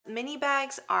mini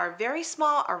bags are very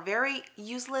small, are very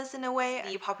useless in a way.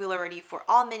 The popularity for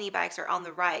all mini bags are on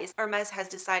the rise. Hermès has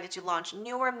decided to launch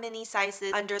newer mini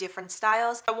sizes under different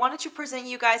styles. I wanted to present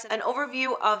you guys an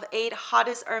overview of 8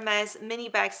 hottest Hermès mini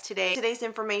bags today. Today's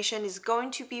information is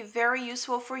going to be very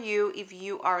useful for you if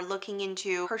you are looking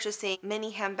into purchasing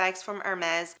mini handbags from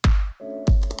Hermès.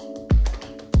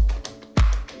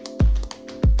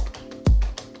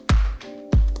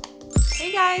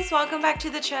 Hey guys, welcome back to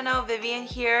the channel. Vivian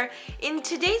here. In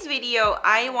today's video,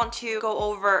 I want to go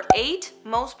over 8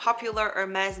 most popular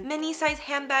Hermès mini size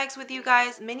handbags with you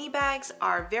guys. Mini bags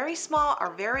are very small,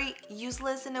 are very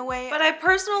useless in a way, but I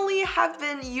personally have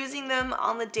been using them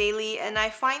on the daily and I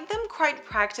find them quite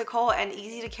practical and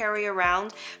easy to carry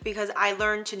around because I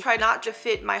learned to try not to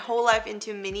fit my whole life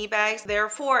into mini bags.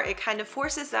 Therefore, it kind of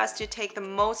forces us to take the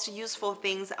most useful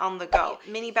things on the go.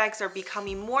 Mini bags are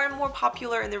becoming more and more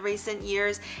popular in the recent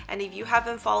years. And if you have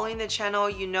been following the channel,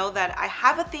 you know that I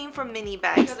have a theme for mini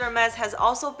bags. Because Hermès has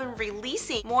also been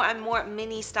releasing more and more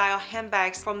mini style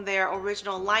handbags from their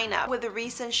original lineup. With the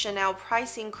recent Chanel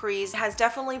price increase, it has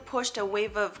definitely pushed a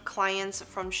wave of clients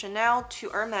from Chanel to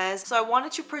Hermès. So I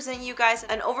wanted to present you guys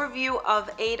an overview of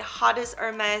 8 hottest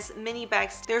Hermès mini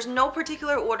bags. There's no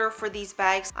particular order for these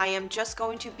bags. I am just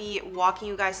going to be walking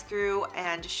you guys through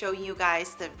and show you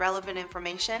guys the relevant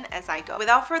information as I go.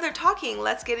 Without further talking,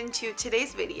 let's get into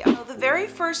today's video. So the very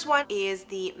first one is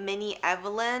the Mini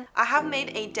Evelyne. I have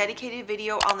made a dedicated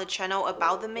video on the channel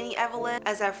about the Mini Evelyne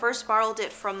as I first borrowed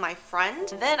it from my friend.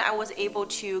 Then I was able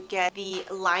to get the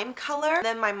lime color.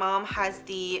 Then my mom has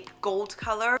the gold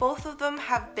color. Both of them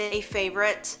have been a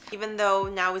favorite. Even though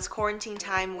now it's quarantine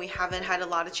time, we haven't had a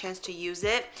lot of chance to use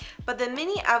it. But the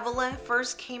Mini Evelyne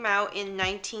first came out in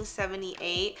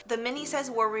 1978. The mini size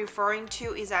we're referring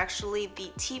to is actually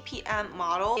the TPM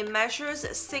model. It measures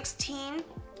 16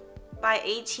 by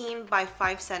 18 by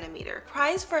 5 centimeter.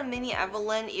 Price for Mini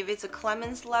Evelyne, if it's a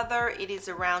Clemens leather, it is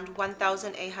around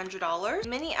 $1,800.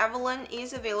 Mini Evelyne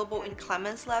is available in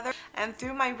Clemens leather, and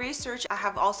through my research, I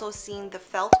have also seen the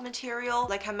felt material.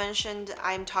 Like I mentioned,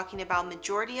 I'm talking about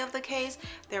majority of the case.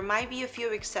 There might be a few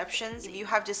exceptions. You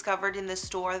have discovered in the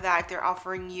store that they're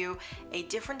offering you a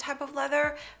different type of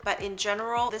leather, but in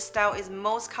general, this style is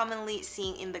most commonly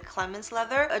seen in the Clemens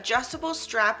leather. Adjustable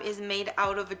strap is made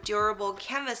out of a durable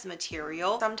canvas material.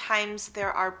 Sometimes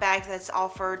there are bags that's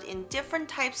offered in different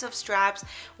types of straps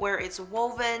where it's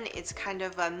woven, it's kind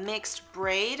of a mixed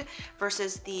braid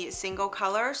versus the single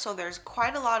color, so there's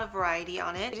quite a lot of variety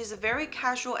on it. It is a very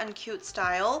casual and cute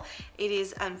style. It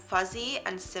is fuzzy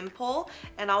and simple,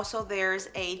 and also there's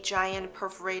a giant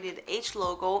perforated H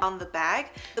logo on the bag.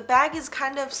 The bag is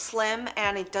kind of slim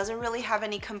and it doesn't really have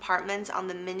any compartments on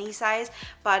the mini size,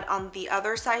 but on the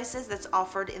other sizes that's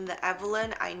offered in the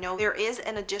Evelyne, I know there is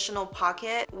an additional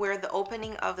pocket where the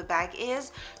opening of the bag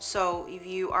is. So if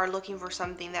you are looking for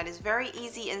something that is very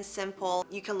easy and simple,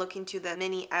 you can look into the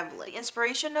Mini Evelyne. The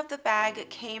inspiration of the bag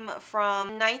came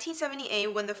from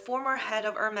 1978 when the former head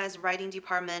of Hermès writing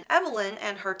department, Evelyne,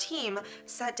 and her team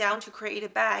sat down to create a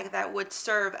bag that would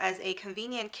serve as a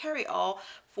convenient carry-all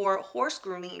for horse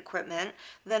grooming equipment.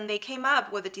 Then they came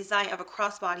up with a design of a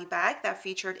crossbody bag that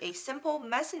featured a simple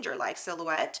messenger-like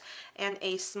silhouette and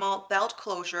a small belt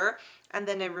closure, and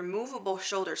then a removable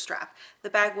shoulder strap. The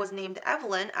bag was named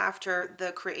Evelyne after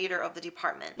the creator of the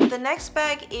department. The next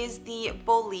bag is the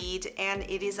Bolide, and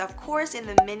it is of course in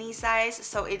the mini size,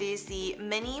 so it is the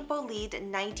Mini Bolide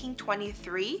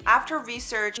 1923. After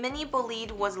research, Mini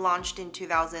Bolide was launched in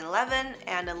 2011,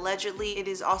 and allegedly it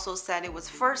is also said it was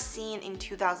first seen in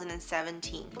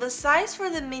 2017. The size for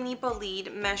the Mini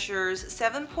Bolide measures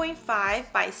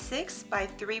 7.5 by 6 by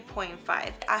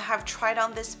 3.5. I have tried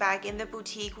on this bag in the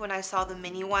boutique when I saw the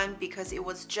mini one because it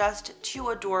was just too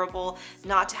adorable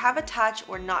not to have a touch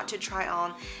or not to try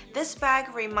on. This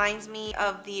bag reminds me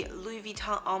of the Louis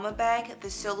Vuitton Alma bag. The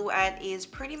silhouette is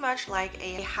pretty much like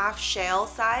a half shell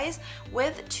size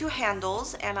with 2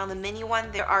 handles, and on the mini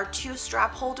one there are 2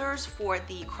 strap holders for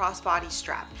the crossbody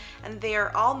strap, and they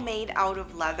are all made out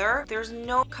of leather. There's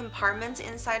no compartments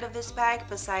inside of this bag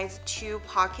besides 2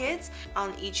 pockets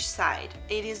on each side.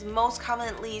 It is most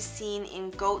commonly seen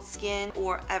in goat skin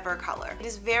or evercolor. It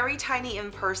is very tiny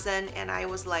in person, and I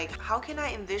was like, how can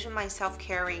I envision myself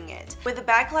carrying it? With a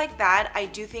bag like that, I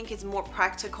do think it's more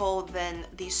practical than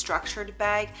the structured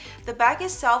bag. The bag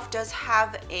itself does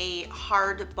have a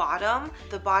hard bottom.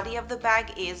 The body of the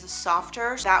bag is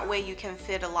softer, that way you can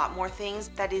fit a lot more things.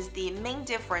 That is the main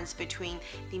difference between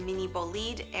the Mini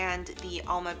Bolide and the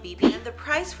Alma BB. And the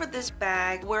price for this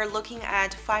bag, we're looking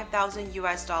at $5,000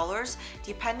 US.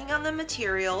 Depending on the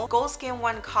material, gold skin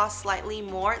one costs slightly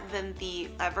more than than the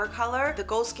Ever color. The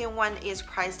gold skin one is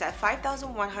priced at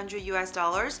 $5,100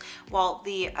 US, while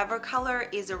the Ever color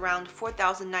is around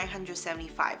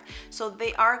 $4,975. So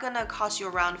they are gonna cost you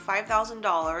around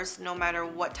 $5,000 no matter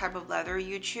what type of leather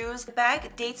you choose. The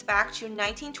bag dates back to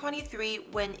 1923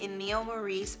 when Emile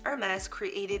Maurice Hermès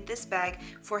created this bag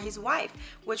for his wife,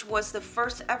 which was the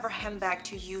first ever handbag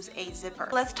to use a zipper.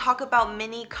 Let's talk about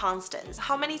Mini Constance.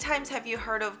 How many times have you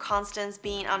heard of Constance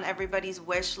being on everybody's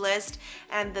wish list?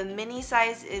 And the mini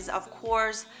size is of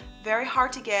course very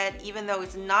hard to get, even though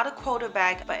it's not a quota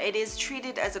bag, but it is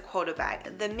treated as a quota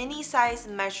bag. The mini size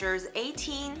measures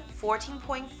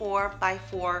 14.4 by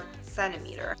 4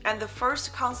 centimeter. And the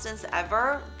first Constance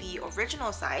ever, the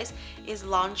original size, is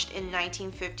launched in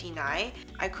 1959.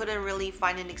 I couldn't really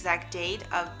find an exact date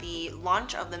of the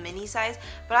launch of the mini size,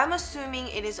 but I'm assuming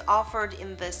it is offered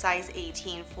in the size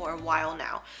 18 for a while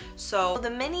now. So the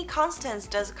mini Constance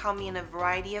does come in a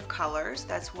variety of colors.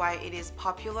 That's why it is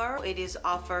popular. It is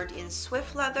offered in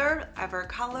Swift leather, Ever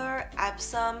color,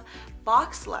 Epsom,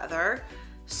 box leather,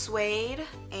 suede,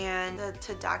 and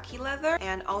Tadaki leather,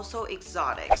 and also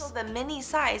exotic. So the mini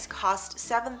size cost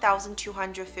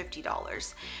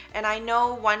 $7,250. And I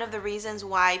know one of the reasons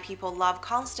why people love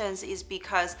Constance is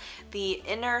because the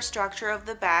inner structure of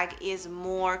the bag is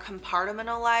more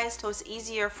compartmentalized, so it's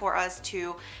easier for us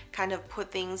to kind of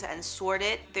put things and sort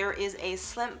it. There is a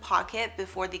slim pocket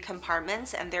before the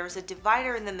compartments, and there's a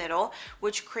divider in the middle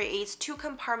which creates 2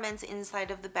 compartments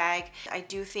inside of the bag. I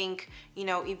do think, you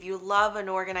know, if you love an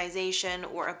organization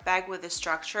or a bag with a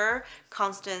structure,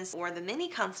 Constance, or the Mini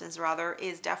Constance rather,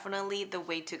 is definitely the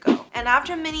way to go. And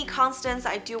after Mini Constance,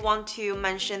 I do want to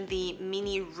mention the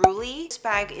Mini Roulis. This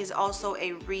bag is also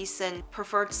a recent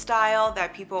preferred style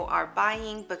that people are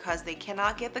buying because they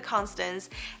cannot get the Constance,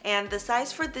 and the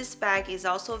size for this bag is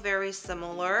also very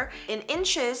similar. In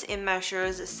inches, it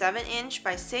measures 7 inch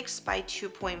by 6 by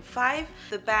 2.5.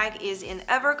 The bag is in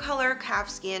Ever color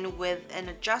calfskin with an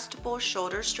adjustable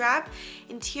shoulder strap,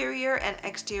 interior and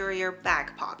exterior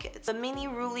back pockets. The Mini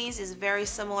Roulis is very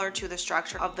similar to the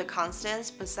structure of the Constance.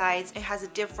 Besides, it has a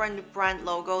different brand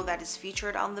logo that is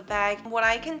featured on the bag. What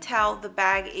I can tell, the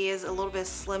bag is a little bit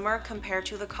slimmer compared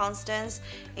to the Constance,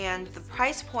 and the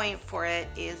price point for it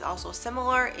is also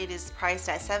similar. It is priced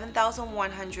at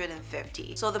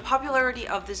 $7,150. So the popularity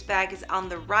of this bag is on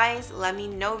the rise. Let me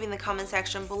know in the comment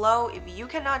section below, if you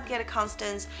cannot get a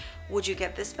Constance, would you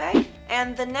get this bag?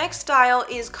 And the next style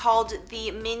is called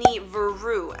the Mini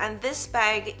Verrou, and this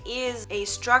bag is a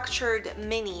structured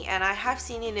mini, and I have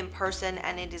seen it in person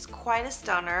and it is quite a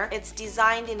stunner. It's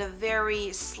designed in a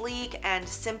very sleek and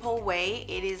simple way.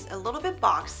 It is a little bit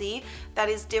boxy. That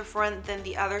is different than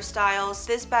the other styles.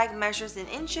 This bag measures in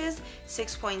inches,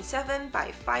 6.7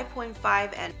 by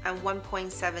 5.5 and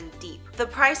 1.7 deep. The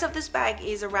price of this bag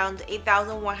is around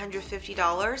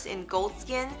 $8,150 in gold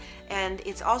skin, and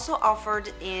it's also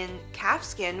offered in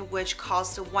calfskin, which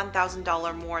costs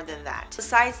 $1,000 more than that.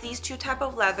 Besides these 2 type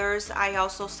of leathers, I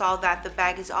also saw that the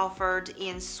bag is offered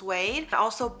in suede and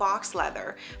also box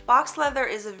leather. Box leather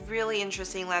is a really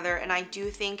interesting leather, and I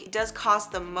do think it does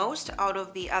cost the most out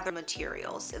of the other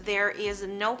materials. There is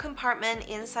no compartment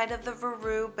inside of the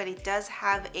Verrou, but it does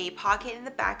have a pocket in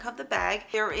the back of the bag.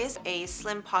 There is a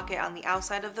slim pocket on the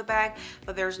outside of the bag,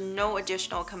 but there's no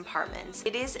additional compartments.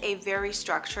 It is a very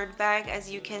structured bag,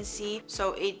 as you can see,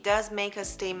 so it does make a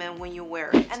statement when you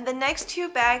wear it. And the next 2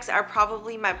 bags are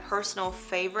probably my personal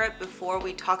favorite before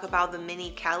we talk about the Mini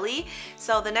Kelly.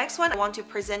 So the next one I want to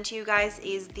present to you guys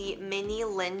is the Mini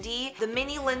Lindy. The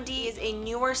Mini Lindy is a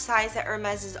newer size that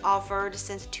Hermès has offered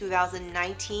since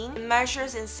 2019. It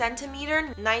measures in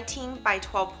centimeter, 19 by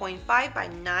 12.5 by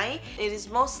 9. It is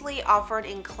mostly offered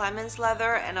in Clemens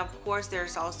leather, and of course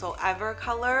there's also Ever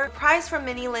color. The price for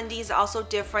Mini Lindy is also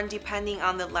different depending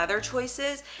on the leather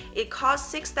choices. It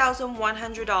costs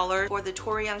 $6,100 for the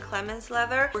Torian Clemens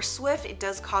leather. For Swift, it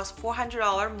does cost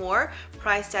 $400 more,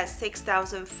 priced at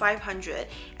 $6,500,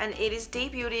 and it is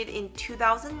debuted in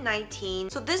 2019.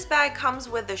 So this bag comes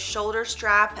with a shoulder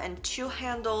strap and 2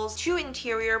 handles, 2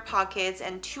 interior pockets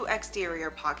and 2 exterior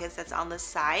pockets that's on the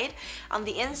side. On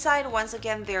the inside, once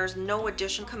again, there's no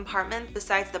additional compartment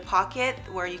besides the pocket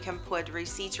where you can put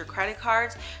receipts or credit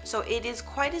cards, so it is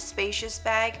quite a spacious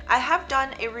bag. I have done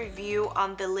a review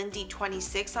on the Lindy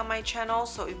 26 on my channel,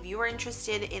 so if you are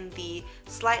interested in the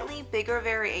slightly bigger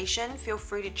variation, feel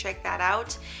free to check that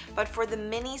out. But for the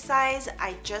mini size,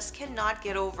 I just cannot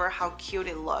get over how cute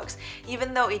it looks.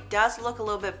 Even though it does look a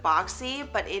little bit boxy,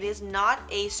 but it is not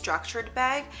a structured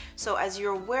bag, so as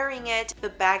you're wearing it, the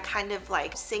bag kind of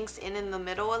like sinks in the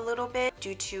middle a little bit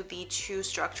due to the 2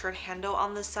 structured handle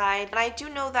on the side. And I do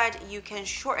know that you can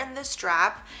shorten the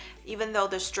strap even though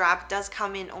the strap does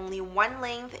come in only one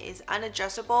length, is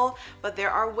unadjustable, but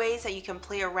there are ways that you can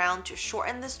play around to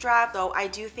shorten the strap. So I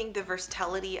do think the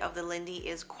versatility of the Lindy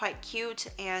is quite cute,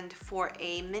 and for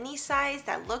a mini size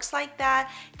that looks like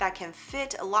that can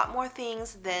fit a lot more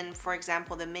things than, for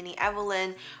example, the mini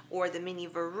Evelyne or the mini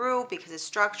Verrou, because it's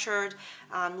structured.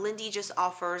 Lindy just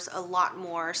offers a lot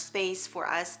more space for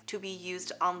us to be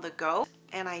used on the go,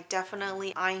 and I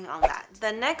definitely eyeing on that.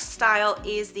 The next style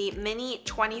is the Mini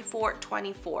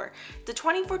 2424. The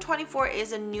 2424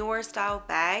 is a newer style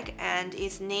bag, and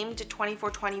it's named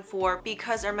 2424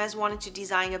 because Hermès wanted to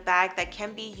design a bag that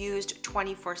can be used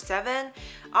 24/7.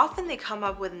 Often they come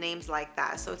up with names like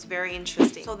that, so it's very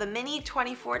interesting. So the Mini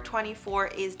 2424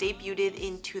 is debuted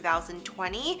in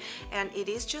 2020, and it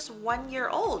is just 1 year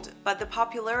old, but the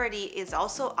popularity is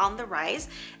also on the rise,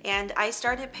 and I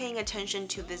started paying attention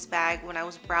to this bag when I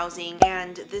was browsing,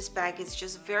 and this bag is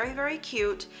just very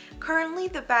cute. Currently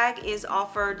the bag is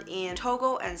offered in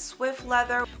Togo and Swift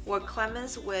leather, or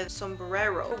Clemens with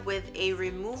sombrero, with a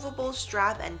removable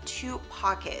strap and 2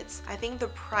 pockets. I think the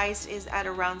price is at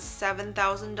around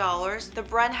 $7,000. The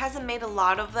brand hasn't made a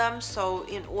lot of them, so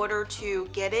in order to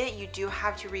get it, you do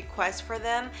have to request for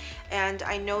them, and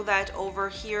I know that over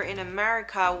here in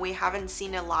America we haven't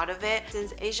seen a lot of it.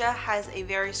 Since Asia has a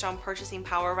very strong purchasing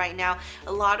power right now,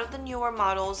 a lot of the newer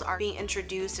models are being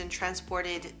introduced and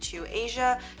transported to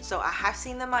Asia, so I have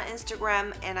seen them on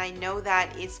Instagram, and I know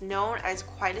that it's known as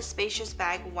quite a spacious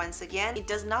bag. Once again, it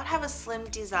does not have a slim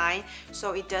design,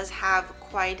 so it does have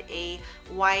quite a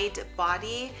wide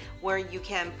body where you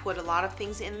can put a lot of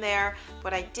things in there.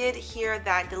 But I did hear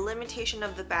that the limitation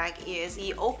of the bag is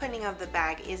the opening of the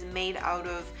bag is made out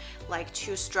of like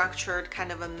 2 structured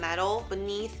kind of a metal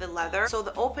beneath the leather, so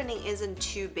the opening isn't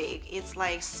too big. It's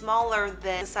like smaller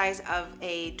than the size of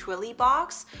a Twilly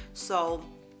box, so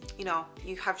you know,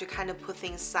 you have to kind of put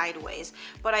things sideways.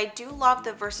 But I do love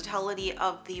the versatility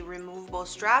of the removable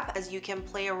strap, as you can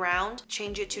play around,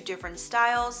 change it to different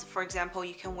styles. For example,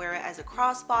 you can wear it as a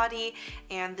crossbody,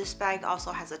 and this bag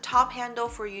also has a top handle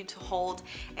for you to hold,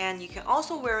 and you can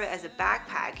also wear it as a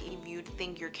backpack if you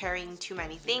think you're carrying too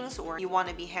many things or you want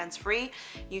to be hands-free.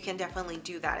 You can definitely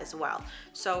do that as well.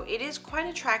 So it is quite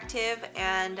attractive,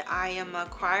 and I am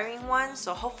acquiring one,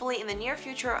 so hopefully in the near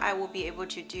future I will be able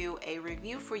to do a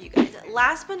review for you guys.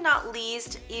 Last but not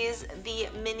least is the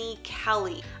Mini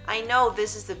Kelly. I know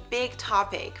this is a big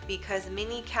topic because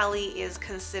Mini Kelly is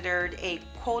considered a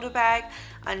quota bag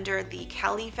under the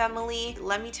Kelly family.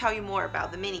 Let me tell you more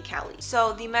about the Mini Kelly.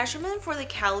 So the measurement for the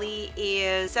Kelly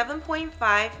is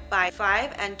 7.5 by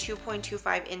 5 and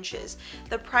 2.25 inches.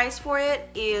 The price for it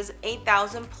is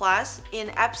 $8,000 plus in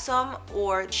Epsom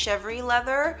or Chevry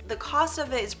leather. The cost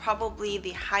of it is probably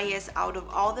the highest out of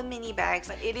all the mini bags,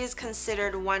 but it is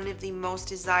considered one of the most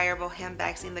desirable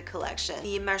handbags in the collection.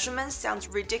 The measurement sounds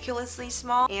ridiculously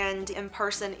small, and in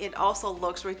person it also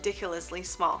looks ridiculously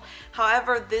small.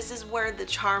 However, this is where the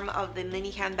charm of the mini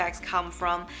handbags come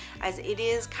from, as it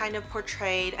is kind of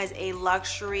portrayed as a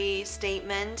luxury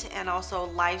statement and also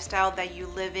lifestyle that you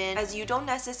live in, as you don't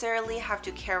necessarily have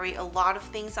to carry a lot of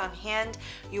things on hand.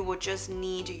 You will just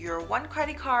need your 1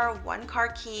 credit card, 1 car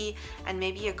key, and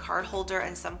maybe a card holder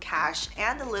and some cash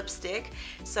and a lipstick.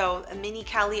 So a Mini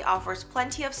Kelly offers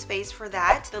plenty of space for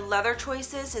that. The leather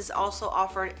choices is also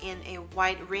offered in a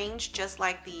wide range, just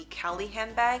like the Kelly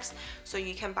handbags, so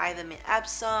you can buy them in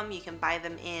Epsom, you can buy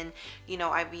them in, you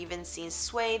know, I've even seen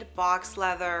suede, box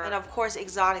leather, and of course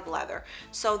exotic leather.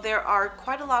 So there are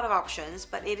quite a lot of options,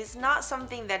 but it is not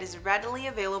something that is readily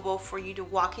available for you to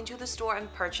walk into the store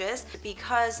and purchase.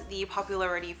 Because the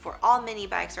popularity for all mini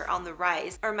bags are on the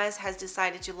rise, Hermès has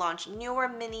decided to launch newer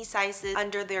mini sizes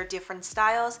under their different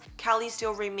styles. Kelly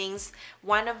still remains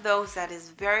one of those that is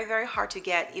very hard to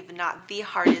get, if not the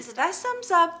hardest. So that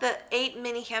sums up the 8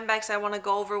 mini handbags I want to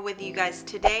go over with you guys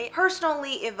today.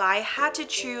 Personally, if I had to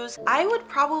choose, I would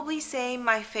probably say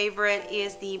my favorite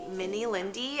is the Mini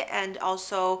Lindy, and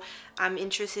also I'm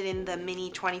interested in the Mini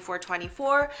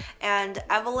 2424, and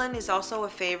Evelyne is also a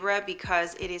favorite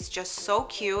because it is just so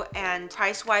cute, and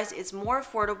price-wise it's more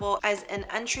affordable as an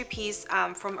entry piece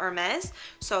from Hermès.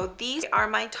 So these are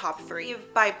my top 3.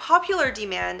 If by popular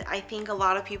demand, I think a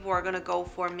lot of people are gonna go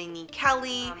for Mini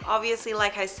Kelly. Obviously,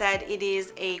 like I said, it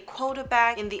is a quota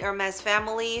bag in the Hermès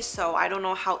family, so I don't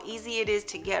know how easy it is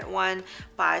to get one,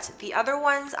 but the other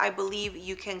ones, I believe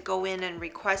you can go in and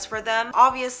request for them.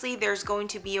 Obviously, there's going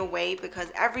to be a way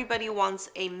because everybody wants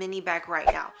a mini bag right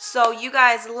now. So you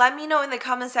guys, let me know in the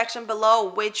comment section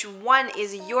below which one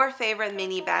is your favorite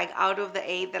mini bag out of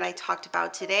the 8 that I talked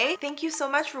about today. Thank you so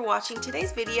much for watching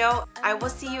today's video. I will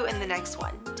see you in the next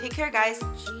one. Take care, guys.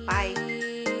 Bye.